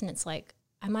sacrifice? And it's like,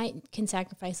 I can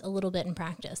sacrifice a little bit in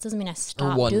practice. Doesn't mean I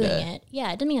stop doing it.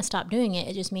 Yeah, it doesn't mean I stop doing it.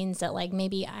 It just means that like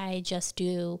maybe I just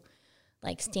do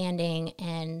like standing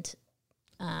and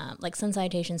like sun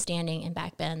salutation, standing, and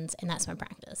back bends, and that's my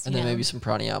practice. And then maybe some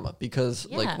pranayama, because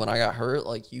like when I got hurt,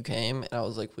 like you came and I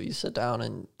was like, will you sit down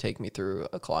and take me through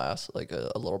a class, like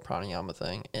a little pranayama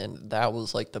thing? And that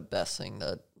was like the best thing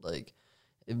that like,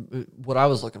 what I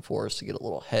was looking for is to get a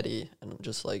little heady and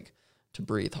just like to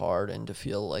breathe hard and to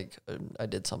feel like I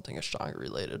did something Ashtanga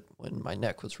related when my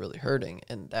neck was really hurting,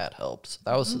 and that helps.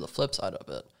 That was the flip side of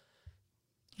it.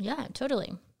 Yeah,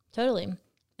 totally.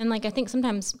 And like, I think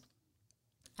sometimes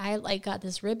I like got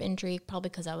this rib injury probably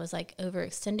because I was like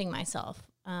overextending myself.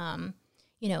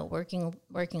 You know,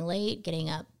 working late, getting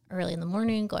up early in the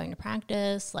morning, going to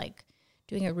practice, like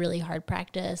doing a really hard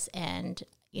practice, and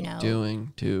you know,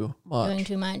 doing too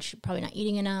much, probably not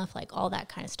eating enough, like all that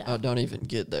kind of stuff. Don't even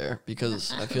get there,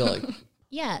 because I feel like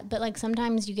yeah, but like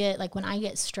sometimes you get like, when I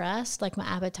get stressed, like my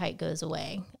appetite goes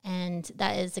away, and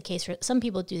that is the case for some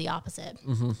people. Do the opposite,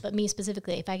 but me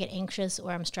specifically, if I get anxious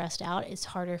or I'm stressed out, it's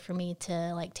harder for me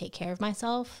to like take care of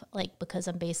myself, like because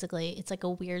I'm basically, it's like a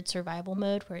weird survival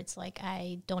mode where it's like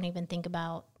I don't even think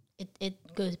about it.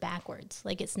 It goes backwards,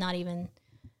 like it's not even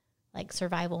like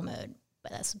survival mode.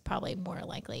 But that's probably more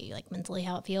likely like mentally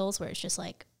how it feels, where it's just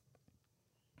like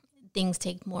things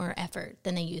take more effort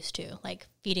than they used to. Like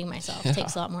feeding myself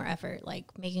takes a lot more effort. Like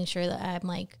making sure that I'm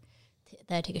like,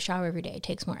 that I take a shower every day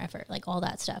takes more effort. Like all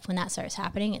that stuff. When that starts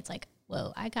happening, it's like,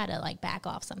 whoa, I gotta like back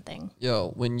off something.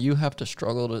 Yo, when you have to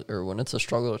struggle to, or when it's a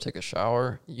struggle to take a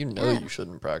shower, you know you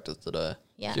shouldn't practice today.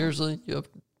 Yeah. Seriously, you have.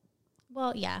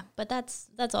 Well, yeah, but that's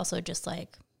also just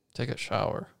like. Take a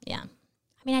shower. Yeah.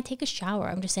 I mean, I take a shower.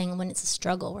 I'm just saying when it's a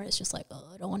struggle where it's just like, oh,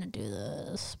 I don't want to do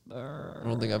this. I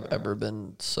don't think I've ever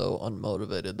been so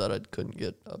unmotivated that I couldn't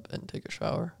get up and take a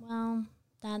shower. Well,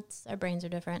 our brains are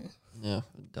different. Yeah,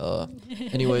 duh.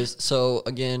 Anyways, so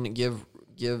again, give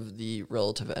give the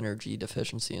relative energy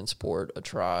deficiency in sport a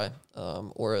try,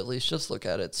 or at least just look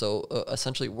at it. So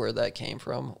essentially where that came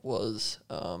from was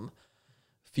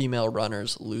female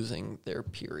runners losing their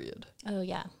period. Oh,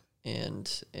 yeah. And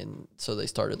so they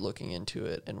started looking into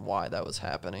it and why that was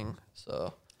happening.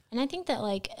 So, and I think that,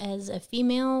 like, as a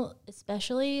female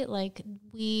especially, like,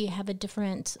 we have a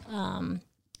different,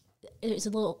 it's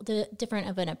a little different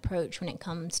of an approach when it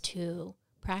comes to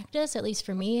practice, at least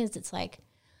for me, is it's like,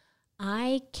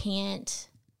 I can't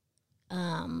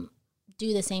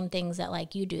do the same things that,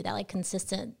 like, you do, that, like,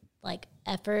 consistent, like,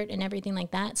 effort and everything like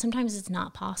that. Sometimes it's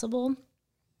not possible.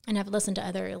 And I've listened to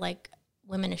other, like,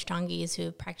 women Ashtangis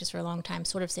who practice for a long time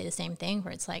sort of say the same thing,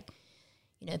 where it's like,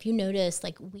 you know, if you notice,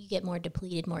 like, we get more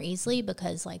depleted more easily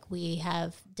because, like, we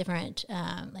have different,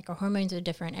 like, our hormones are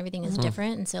different, everything is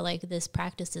different. And so, like, this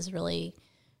practice is really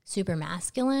super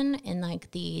masculine, and, like,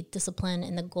 the discipline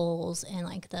and the goals and,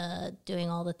 like, the doing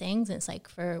all the things. And it's like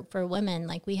for women,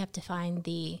 like, we have to find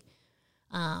the,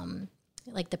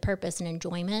 like, the purpose and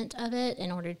enjoyment of it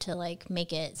in order to, like,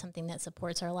 make it something that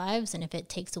supports our lives. And if it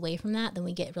takes away from that, then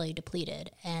we get really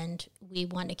depleted, and we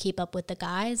want to keep up with the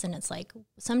guys. And it's like,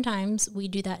 sometimes we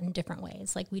do that in different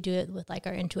ways. Like, we do it with, like,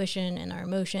 our intuition and our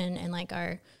emotion, and, like,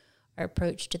 our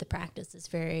approach to the practice is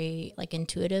very, like,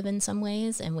 intuitive in some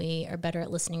ways, and we are better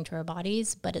at listening to our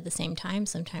bodies. But at the same time,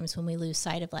 sometimes when we lose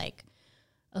sight of, like,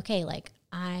 okay, like,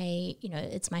 you know,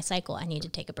 it's my cycle, I need to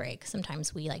take a break.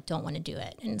 Sometimes we, like, don't want to do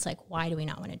it. And it's like, why do we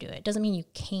not want to do it? Doesn't mean you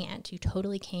can't. You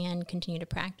totally can continue to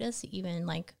practice, even,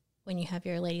 like, when you have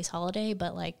your ladies' holiday.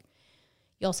 But, like,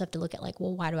 you also have to look at, like,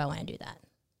 well, why do I want to do that?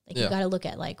 Like, you got to look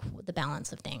at, like, the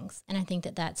balance of things. And I think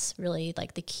that that's really,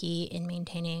 like, the key in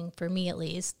maintaining, for me at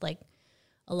least, like,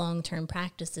 a long-term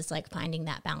practice is, like, finding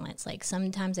that balance. Like,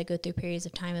 sometimes I go through periods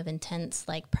of time of intense,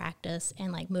 like, practice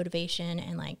and, like, motivation,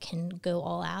 and, like, can go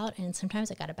all out, and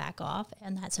sometimes I got to back off,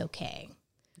 and that's okay.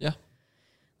 Yeah.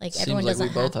 Like, Seems everyone like doesn't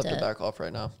we both have to back off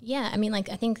right now. Yeah, I mean, like,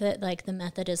 I think that, like, the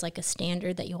method is, like, a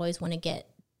standard that you always want to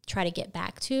try to get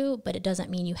back to, but it doesn't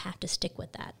mean you have to stick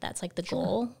with that. That's, like, the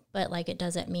goal. But, like, it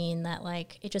doesn't mean that,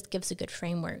 like, it just gives a good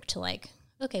framework to, like,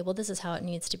 okay, well, this is how it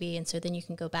needs to be, and so then you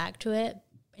can go back to it,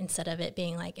 instead of it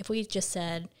being like, if we just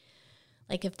said,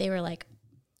 like, if they were like,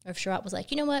 or if Sharat was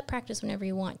like, you know what, practice whenever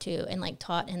you want to, and, like,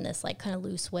 taught in this, like, kind of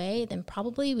loose way, then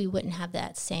probably we wouldn't have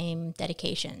that same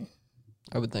dedication.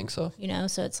 I would think so. You know,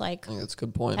 so it's like, I think that's a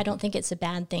good point. I don't think it's a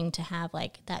bad thing to have,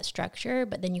 like, that structure,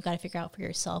 but then you got to figure out for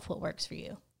yourself what works for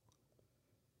you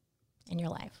in your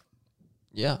life.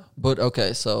 Yeah. But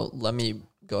okay, so let me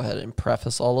go ahead and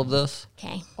preface all of this.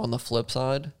 Okay. On the flip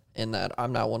side, in that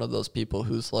I'm not one of those people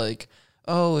who's like,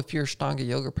 oh, if your Ashtanga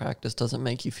yoga practice doesn't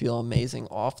make you feel amazing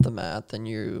off the mat, then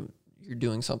you're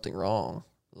doing something wrong.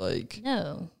 Like,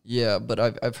 no. Yeah, but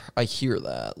I hear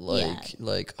that.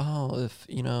 Like, oh,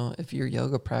 if your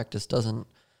yoga practice doesn't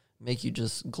make you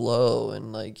just glow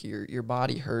and, like, your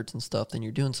body hurts and stuff, then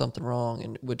you're doing something wrong,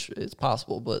 and which is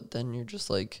possible, but then you're just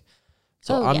like,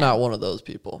 so I'm not one of those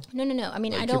people. No. I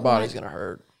mean, like, I don't your body's gonna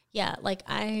hurt. Yeah, like,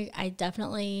 I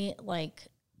definitely, like,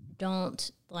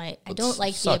 don't like the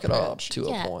approach. Suck it up to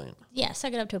a point. Yeah,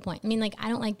 suck it up to a point. I mean, like, I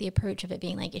don't like the approach of it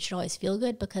being like, it should always feel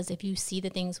good, because if you see the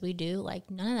things we do, like,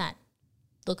 none of that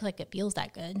looks like it feels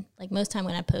that good. Like, most time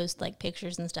when I post, like,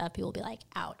 pictures and stuff, people will be like,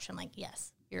 ouch. I'm like,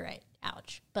 yes, you're right,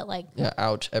 ouch. But, like, yeah,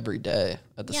 ouch every day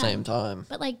at the same time.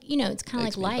 But, like, you know, it's kind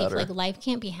of like life. Like, life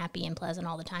can't be happy and pleasant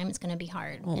all the time. It's going to be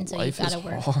hard. Well, and so life you got to is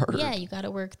work. hard. Yeah, you got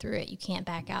to work through it. You can't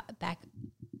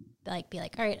be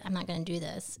like, all right, I'm not going to do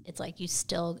this. It's like, you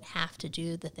still have to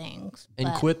do the things. And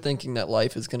quit thinking that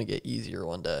life is going to get easier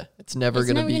one day. It's never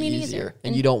going to be easier.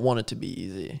 And you don't want it to be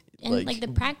easy. And, like, the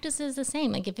practice is the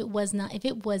same. Like, if it was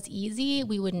easy,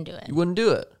 we wouldn't do it. You wouldn't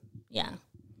do it. Yeah.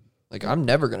 Like, I'm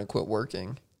never going to quit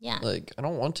working. Yeah. Like, I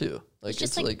don't want to. Like,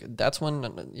 it's like that's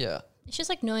when, yeah. It's just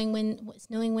like knowing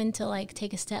when to, like,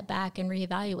 take a step back and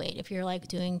reevaluate. If you're, like,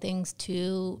 doing things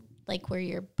too, like, where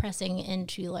you're pressing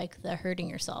into, like, the hurting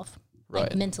yourself, like,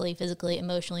 right, mentally, physically,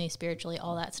 emotionally, spiritually,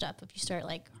 all that stuff. If you start,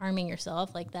 like, harming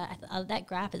yourself like that, that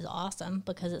graph is awesome,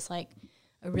 because it's, like,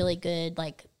 a really good,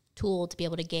 like, tool to be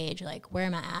able to gauge, like, where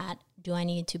am I at? Do I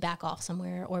need to back off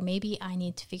somewhere? Or maybe I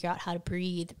need to figure out how to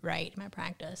breathe right in my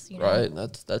practice, you know?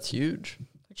 Right. That's huge.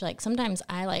 Which, like, sometimes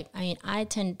I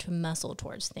tend to muscle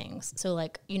towards things. So,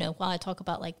 like, you know, while I talk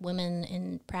about, like, women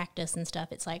in practice and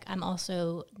stuff, it's like, I'm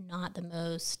also not the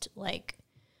most, like,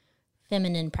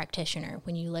 feminine practitioner.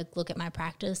 When you, like, look at my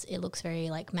practice, it looks very,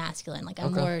 like, masculine. Like,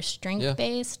 I'm more strength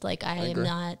based. Like, I am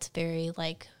not very,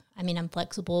 like, I mean, I'm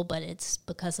flexible, but it's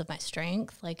because of my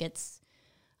strength. Like,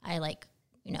 I like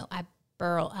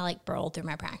burrow through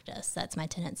my practice. That's my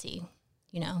tendency.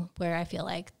 you know, where I feel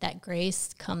like that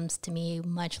grace comes to me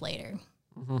much later.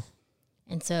 Mm-hmm.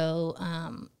 And so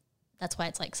that's why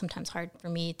it's like sometimes hard for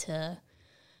me to,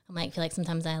 I might feel like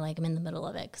sometimes I like am in the middle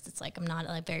of it because it's like I'm not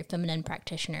a very feminine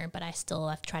practitioner, but I still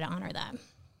have to try to honor that,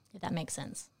 if that makes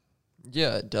sense.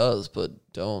 Yeah, it does, but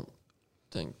don't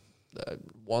think that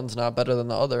one's not better than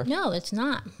the other. No, it's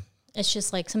not. It's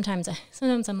just like sometimes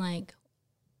I'm like,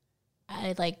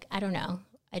 I don't know.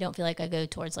 I don't feel like I go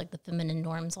towards like the feminine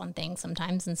norms on things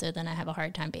sometimes. And so then I have a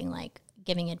hard time being like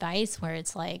giving advice where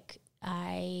it's like,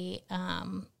 I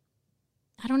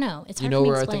don't know. It's hard You know for me to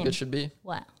where I explain. think it should be?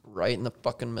 What? Right in the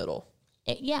fucking middle.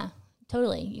 Yeah,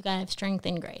 totally. You gotta have strength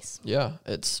and grace. Yeah,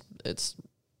 it's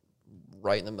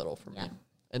right in the middle for Yeah. me.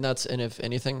 And if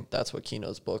anything, that's what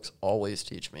Kino's books always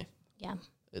teach me. Yeah.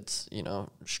 It's, you know,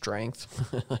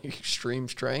 strength, like extreme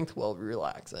strength while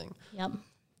relaxing. Yep.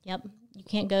 You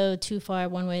can't go too far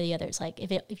one way or the other. It's like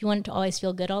if you want it to always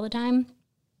feel good all the time,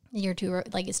 you're too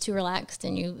like it's too relaxed,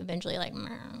 and you eventually like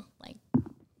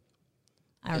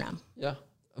I don't know. Yeah.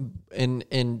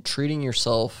 And treating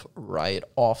yourself right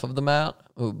off of the mat,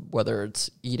 whether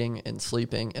it's eating and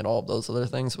sleeping and all of those other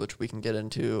things, which we can get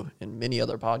into in many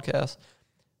other podcasts,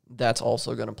 that's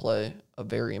also going to play a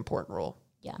very important role.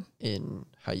 Yeah. In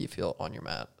how you feel on your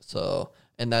mat. So,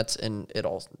 and it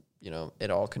all, you know, it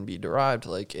all can be derived.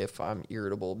 Like if I'm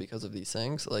irritable because of these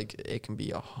things, like it can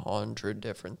be 100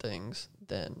 different things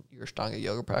than your Ashtanga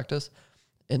yoga practice.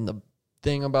 And the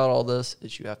thing about all this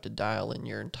is you have to dial in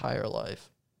your entire life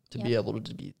to be able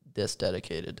to be this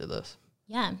dedicated to this.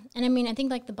 Yeah. And I mean, I think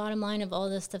like the bottom line of all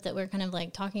this stuff that we're kind of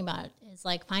like talking about is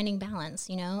like finding balance,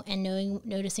 you know, and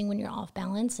noticing when you're off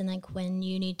balance and like when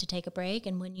you need to take a break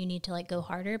and when you need to like go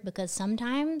harder, because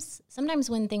sometimes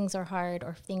when things are hard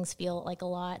or things feel like a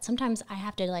lot, sometimes I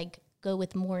have to like go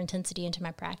with more intensity into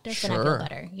my practice and I feel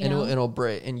better, you know? It'll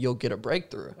break and you'll get a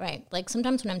breakthrough. Right. Like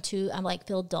sometimes when I'm like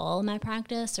feel dull in my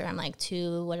practice or I'm like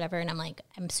too whatever and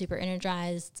I'm super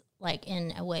energized, like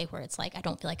in a way where it's like I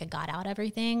don't feel like I got out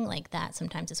everything, like that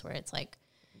sometimes is where it's like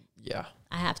yeah,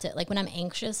 I have to, like when I'm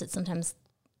anxious, it's sometimes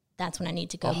that's when I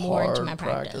need to go more into my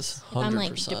practice. If I'm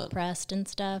like depressed and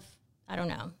stuff, I don't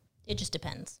know. It just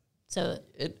depends. So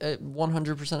it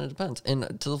 100% it depends.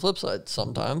 And to the flip side,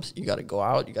 sometimes you got to go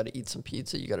out, you got to eat some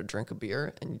pizza, you got to drink a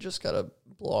beer, and you just got to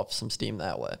blow off some steam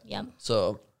that way. Yep.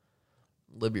 So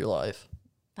live your life.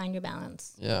 Find your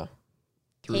balance. Yeah.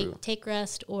 Take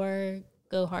rest or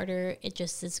go harder. It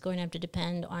just is going to have to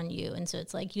depend on you. And so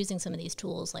it's like using some of these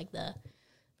tools like the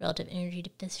relative energy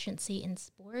deficiency in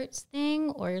sports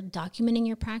thing or documenting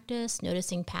your practice,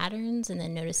 noticing patterns, and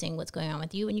then noticing what's going on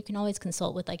with you. And you can always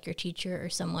consult with like your teacher or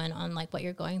someone on like what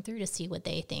you're going through to see what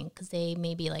they think, because they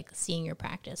may be like seeing your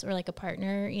practice, or like a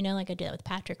partner, you know, like I do that with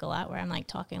Patrick a lot where I'm like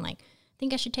talking like, I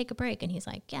think I should take a break. And he's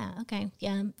like, yeah, okay.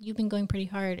 Yeah, you've been going pretty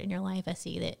hard in your life. I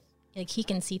see that. Like he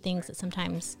can see things that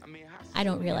sometimes I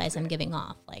don't realize I'm giving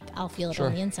off. Like I'll feel it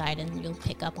on the inside, and you'll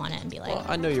pick up on it and be like, well,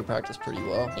 I know your practice pretty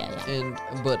well. Yeah. And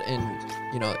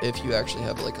you know, if you actually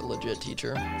have like a legit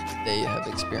teacher, they have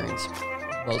experienced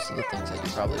most of the things that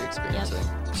you're probably experiencing.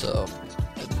 Yep. So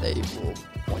they will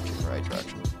point you in the right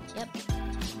direction. Yep.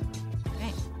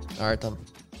 Okay. All right, then.